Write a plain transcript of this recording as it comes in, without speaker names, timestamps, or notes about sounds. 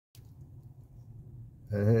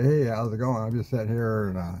Hey, how's it going? I'm just sitting here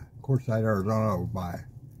in Quartzsite, Arizona by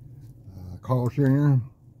Carl's Jr. Has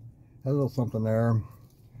a little something there, a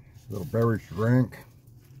little beverage to drink.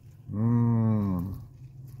 A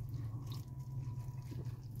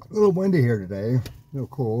little windy here today, a little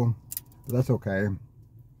cool, but that's okay.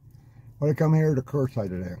 Why did I come here to Quartzsite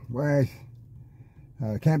today? Well,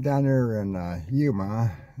 I camped down there in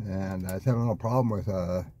Yuma, and I was having a little problem with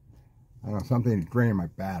I don't know, something draining my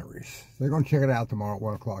batteries. So they're going to check it out tomorrow at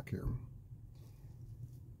 1 o'clock here.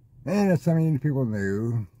 And it's something people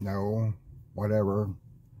know, whatever.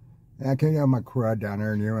 And I came down my crud down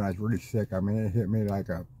there and I was really sick. I mean, it hit me like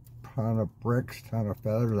a ton of bricks, ton of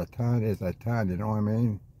feathers. A ton is a ton, you know what I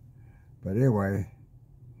mean? But anyway,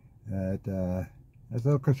 I was a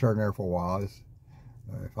little concerned there for a while.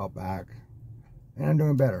 I felt back. And I'm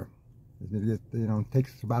doing better. It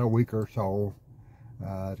takes about a week or so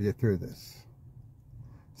to get through this.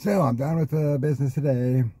 So I'm done with the business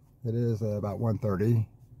today. It is about 1:30.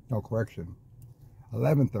 No, correction,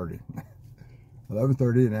 11:30.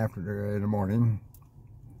 11:30 in the morning,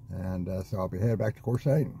 and so I'll be headed back to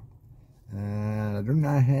Quartzsite. And I do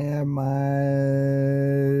not have my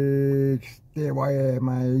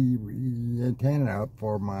antenna up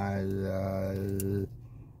for my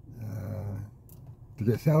to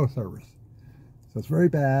get cell service. So it's very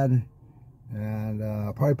bad. And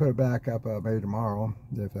I'll probably put it back up maybe tomorrow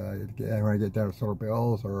if when I get done with solar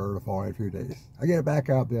bills, or the following few days. I get it back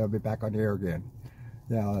up, then I'll be back on the air again.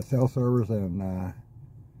 Yeah, cell servers and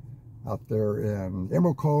out there in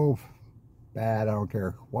Emerald Cove, bad. I don't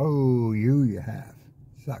care. Whoa, you have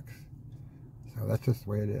sucks. So that's just the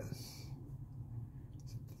way it is.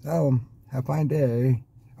 So have a fine day.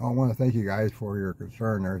 I want to thank you guys for your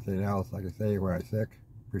concern and everything else. Like I say, when I'm sick,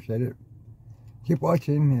 appreciate it. Keep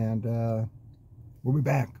watching, and we'll be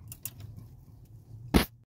back.